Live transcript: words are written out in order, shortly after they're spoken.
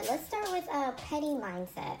let's start with a petty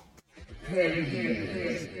mindset. I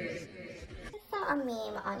saw a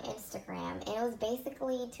meme on Instagram, and it was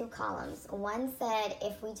basically two columns. One said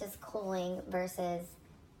if we just cooling versus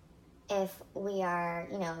if we are,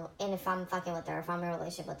 and if I'm fucking with her, if I'm in a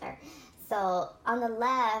relationship with her. So on the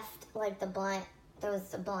left, like the blunt, there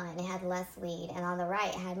was a blunt, it had less weed, and on the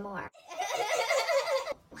right, it had more.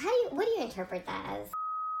 What do you interpret that as?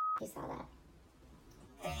 You saw that.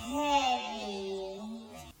 Heavy.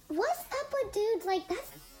 What's up with dudes like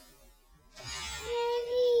that's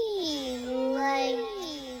heavy?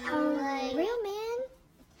 Real man,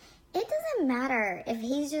 it doesn't matter if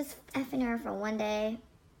he's just effing her for one day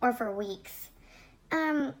or for weeks.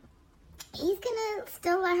 He's gonna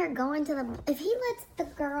still let her go into if he lets the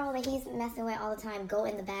girl that he's messing with all the time go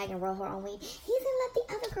in the bag and roll her own weed, he's gonna let the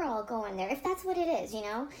other girl go in there, if that's what it is,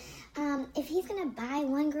 if he's gonna buy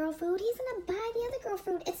one girl food, he's gonna buy the other girl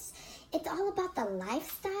food. It's all about the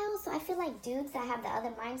lifestyle. So I feel like dudes that have the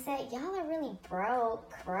other mindset, y'all are really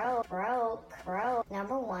broke,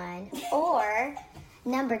 number one. Or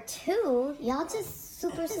number two, y'all just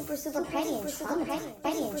super petty and Don't you have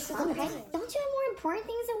more important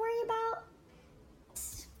things to worry about?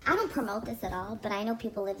 I don't promote this at all, but I know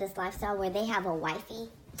people live this lifestyle where they have a wifey.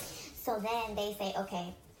 So then they say,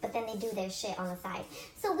 okay, but then they do their shit on the side.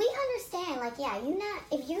 So we understand,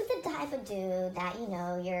 if you're the type of dude that,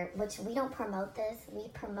 which we don't promote this, we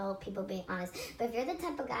promote people being honest. But if you're the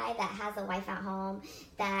type of guy that has a wife at home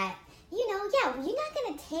that, you're not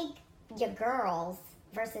going to take your girls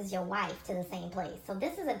versus your wife to the same place. So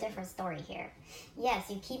this is a different story here. Yes,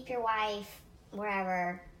 you keep your wife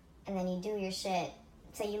wherever, and then you do your shit.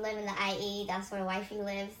 So you live in the IE, that's where wifey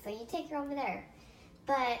lives, so you take her over there.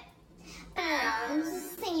 But I'm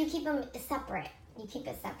just saying you keep them separate. You keep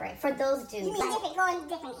it separate for those dudes. You mean going to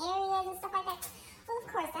different areas and stuff like that? Well,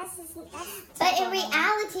 of course, that's. But in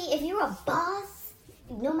reality, if you're a boss,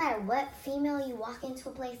 no matter what female you walk into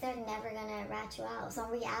a place, they're never gonna rat you out. So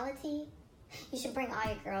in reality, you should bring all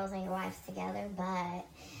your girls and your wives together. But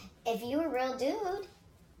if you're a real dude,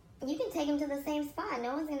 you can take them to the same spot.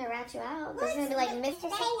 No one's gonna rat you out. There's gonna be like Mr.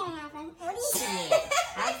 That ain't gonna happen. What do you Shit,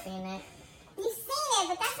 I've seen it. You've seen it,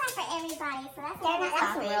 but that's not for everybody. So that's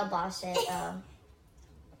That's some real boss shit, though.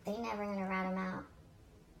 They never gonna rat him out.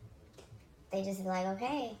 They just be like,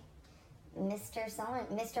 okay,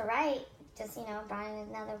 Mr. Right, just brought in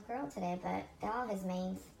another girl today, but they're all his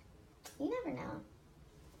mains. You never know.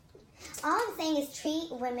 All I'm saying is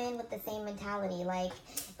treat women with the same mentality. Like,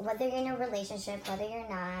 whether you're in a relationship, whether you're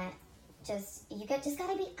not, you just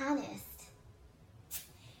gotta be honest.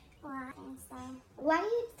 Well, I think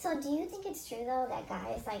so. Do you think it's true though that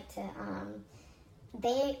guys like to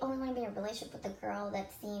they only want to be in a relationship with a girl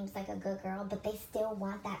that seems like a good girl, but they still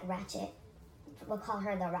want that ratchet? We'll call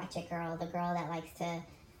her the ratchet girl, the girl that likes to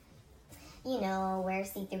wear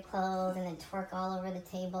see-through clothes and then twerk all over the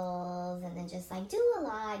tables and then just do a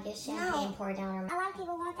lot, get champagne poured down her. A lot of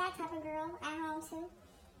people want that type of girl at home too.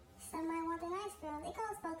 Some might want the nice girl. It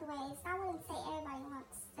goes both ways. I wouldn't say everybody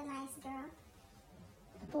wants the nice girl.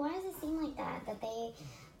 But why does it seem like that? That they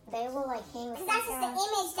will hang with because that's just the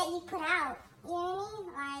image that you put out. You know what I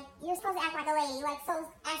mean? Like, you're supposed to act like a lady. So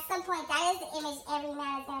at some point, that is the image every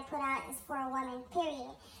man is going to put out is for a woman,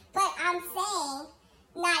 period. But I'm saying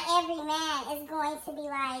not every man is going to be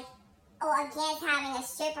against having a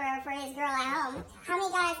stripper for his girl at home. How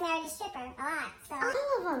many guys married a stripper? A lot. So. All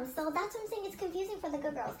of them. So that's what I'm saying. It's confusing for the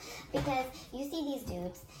good girls because you see these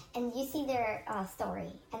dudes and you see their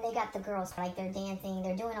story and they got the girls they're dancing,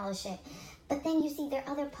 they're doing all this shit. But then you see their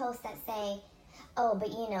other posts that say, oh, but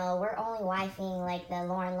we're only wifing the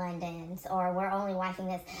Lauren Londons, or we're only wifing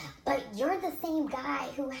this. But you're the same guy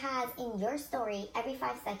who has in your story every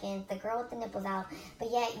 5 seconds the girl with the nipples out,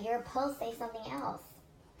 but yet your posts say something else.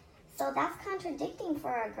 So that's contradicting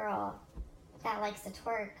for a girl that likes to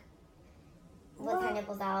twerk with her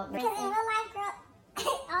nipples out. Because in real life,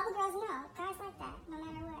 all the girls know. Guys like that, no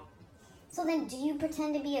matter what. So then do you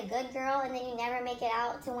pretend to be a good girl and then you never make it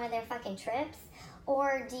out to one of their fucking trips?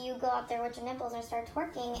 Or do you go out there with your nipples and start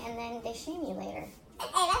twerking and then they shame you later? Hey,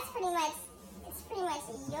 it's pretty much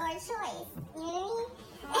your choice. You know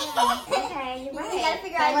what I Okay, mean? you're right. You gotta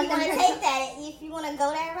figure out if you want to take that. If you want to go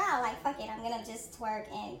that route, fuck it, I'm gonna just twerk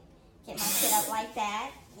and get my shit up like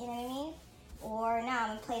that. You know what I mean? Or now I'm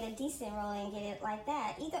gonna play the decent role and get it like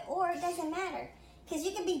that. Either or, it doesn't matter. Because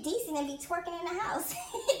you can be decent and be twerking in the house.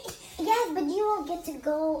 Yes, but you won't get to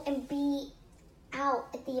go and be out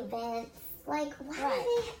at the events. Why?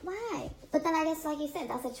 But then I guess, like you said,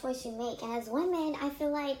 that's a choice you make. And as women, I feel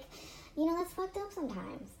like, that's fucked up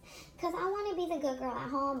sometimes. Because I want to be the good girl at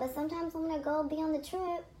home, but sometimes I'm going to go be on the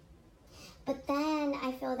trip. But then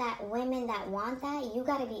I feel that women that want that, you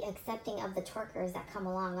gotta be accepting of the twerkers that come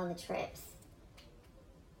along on the trips.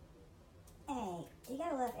 Hey, you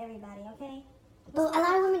gotta love everybody, okay? But a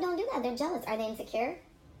lot of women don't do that. They're jealous. Are they insecure?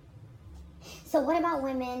 So what about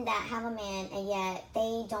women that have a man and yet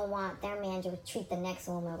they don't want their man to treat the next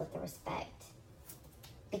woman with the respect?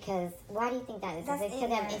 Because why do you think that is? That's Is it because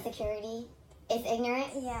they have ignorant. insecurity? It's ignorant?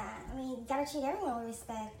 Yeah, I mean, you gotta treat everyone with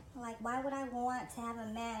respect. Like, why would I want to have a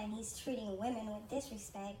man and he's treating women with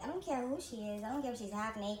disrespect? I don't care who she is. I don't care if she's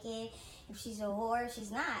half naked, if she's a whore, if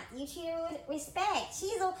she's not. You treat her with respect.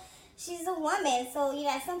 She's a woman, so you know,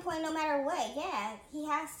 at some point, no matter what, yeah, he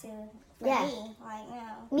has to. For Yeah. me, like,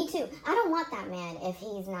 no. Me too. I don't want that man if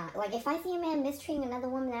he's not. Like, if I see a man mistreating another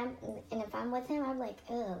woman and if I'm with him, I'm like,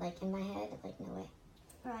 ugh, like in my head, like, no way.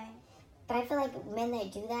 Right. But I feel like men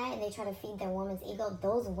that do that and they try to feed their woman's ego,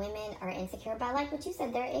 those women are insecure. But like what you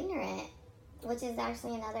said, they're ignorant, which is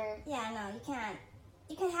actually another. Yeah, no, you can't.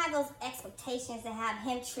 You can have those expectations to have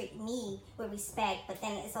him treat me with respect, but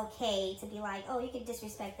then it's okay to be like, oh, you can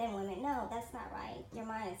disrespect them women. No, that's not right. Your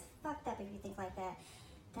mind is fucked up if you think like that.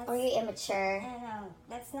 That's, Or you're immature. I know.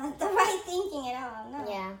 That's not the right thinking at all. No.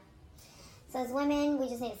 Yeah. So as women, we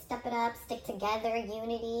just need to step it up, stick together,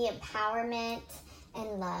 unity, empowerment,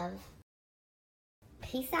 and love.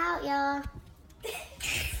 Peace out, y'all.